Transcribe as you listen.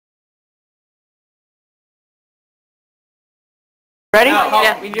Ready? No,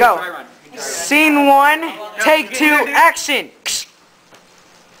 yeah, we go. Scene 1, take 2, action.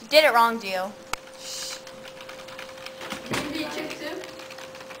 You did it wrong, Gio. You can be a chick too?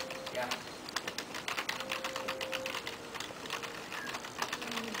 Yeah.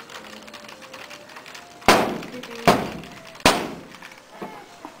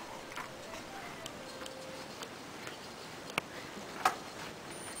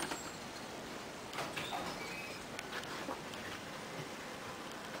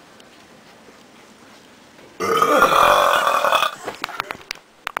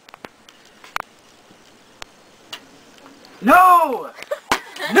 No!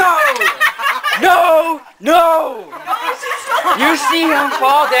 No! No! No! You see him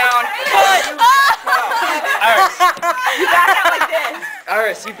fall down.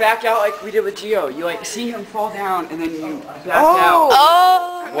 Iris, you back out like we did with Gio. You like see him fall down and then you back out.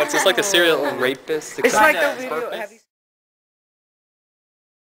 Oh! What's this, like a serial rapist? It's like the video.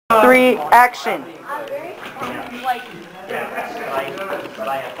 3, action. But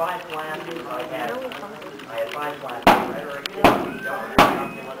I have 5 glasses. I had 5 glasses.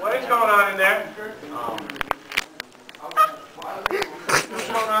 What is going on in there? What's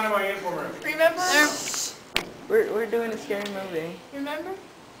going on in my uniform room? Remember? We're doing a scary movie. Remember?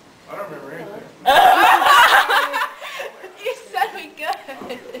 I don't remember anything. You said we could.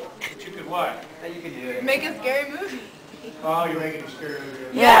 But you could what? You can do it. Make a scary movie. Oh, you're making a scary movie.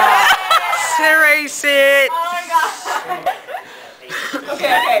 Yeah. Erase it. Oh my god.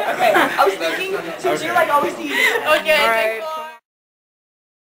 Okay. I was thinking, since you're like always the Okay, All right. take 4.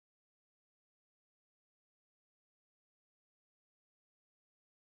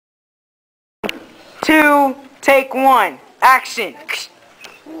 Two, take 1, action.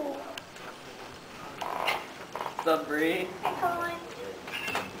 What's up, Bree? Hey, Colin.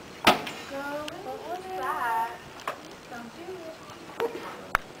 What was that? Don't do it.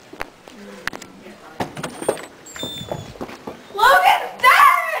 Logan's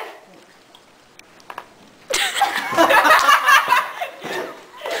dead!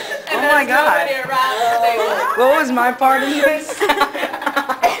 Oh my god. What was my part in this?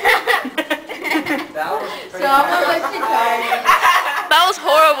 That was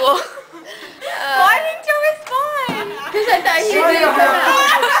horrible. Why didn't you respond? Because I thought you didn't come out.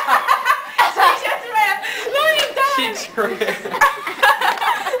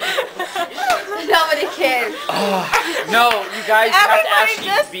 Nobody cares. No, you guys have to Everybody actually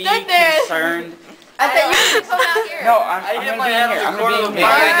just be stood there. concerned. I thought you were come out here. No, I'm gonna be here. I'm gonna be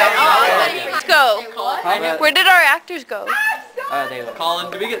here. Let's go. Where did our actors go? They look. Colin,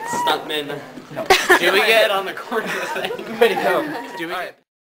 do we get stuntmen? No. Do we get on the corner thing? Ready, go. Do we get...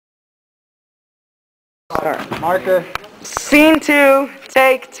 Start. Marker. Scene 2,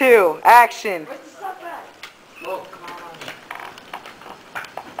 take 2, action.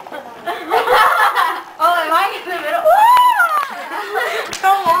 Oh, am I in the middle?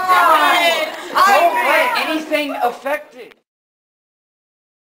 Come on! Don't let anything affected.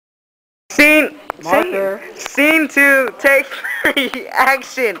 Scene marker. Scene 2, take 3,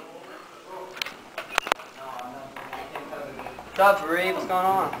 action. What's up, Bree? What's going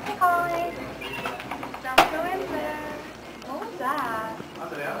on? Hey, Colin. Don't go in there. What was that?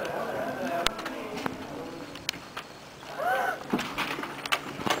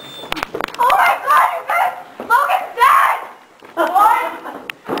 Oh my god, you guys! Logan's dead! What?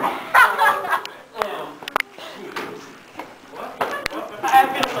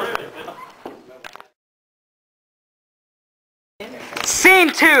 Scene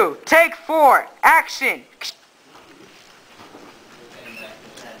 2, take 4, action.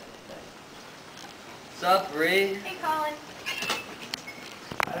 What's up, Bree? Hey, Colin.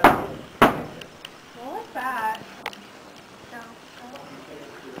 What was that? No.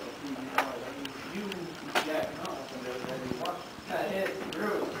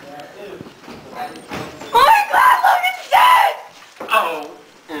 Oh my god, Logan's dead! Oh,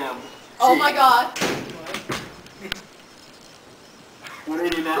 Oh my god. what do you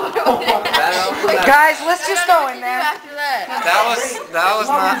do now? Guys, let's just go in there. After that. That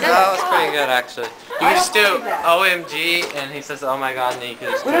was pretty good, actually. You can just do OMG, and he says, oh my god, and then you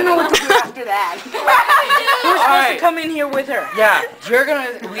can just... We don't know what to do after that. Who's supposed to come in here with her? Yeah, you're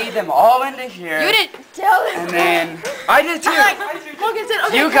gonna lead them all into here. You didn't. Tell this. And then I did too. Logan said,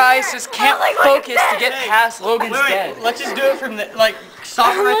 okay. You guys just can't focus to get past Logan's dead. Let's just do it from the, like,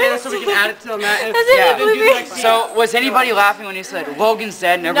 stop it right there so we can add it to the mat. Yeah. Then do the next scene. So was anybody laughing when you said Logan's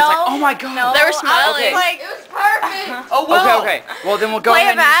dead and everyone's like, oh my god? No, they were smiling. Okay. Like, it was perfect. Oh, well. Okay. Well, then we'll go Play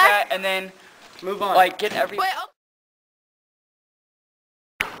ahead it and use back. that and then Move on. like get every Wait,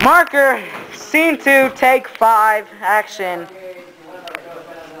 marker. Scene 2, take 5, action.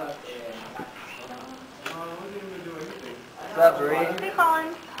 What's up, Bree? Hey, Colin.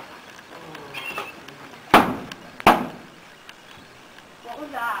 What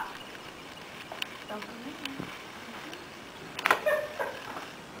was that?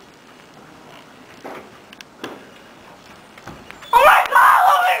 Oh my God!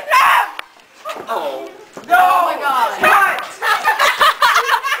 Holy crap! Oh. No! Oh my God!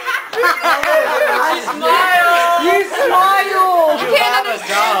 You smiled! You smiled! You have a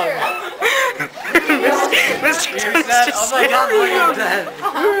dog. Mr. You're dead. Oh my God, you're dead.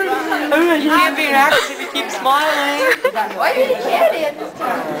 You can't be an actress if you keep smiling. Why did you get it this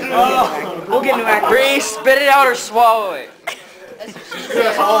time? Oh, we'll get new actors. Bree, spit it out or swallow it.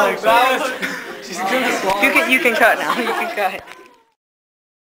 You can cut now. You can cut.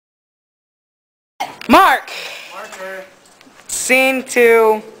 Mark. Marker. Scene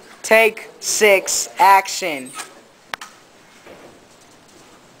 2, take 6, action.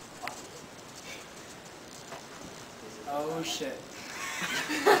 Oh shit.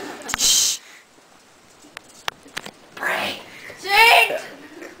 Shh. Bree. Sing!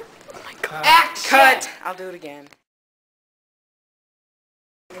 Oh my God. Action. Cut. I'll do it again.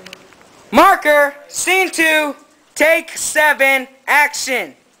 Marker, scene 2, take 7,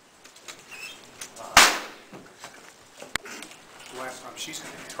 action. Last time she's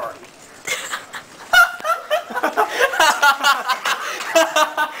gonna be tardy.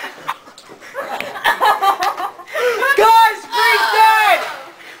 Guys, Bree's dead!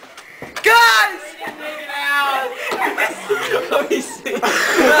 Guys! What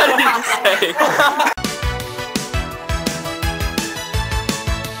did he say?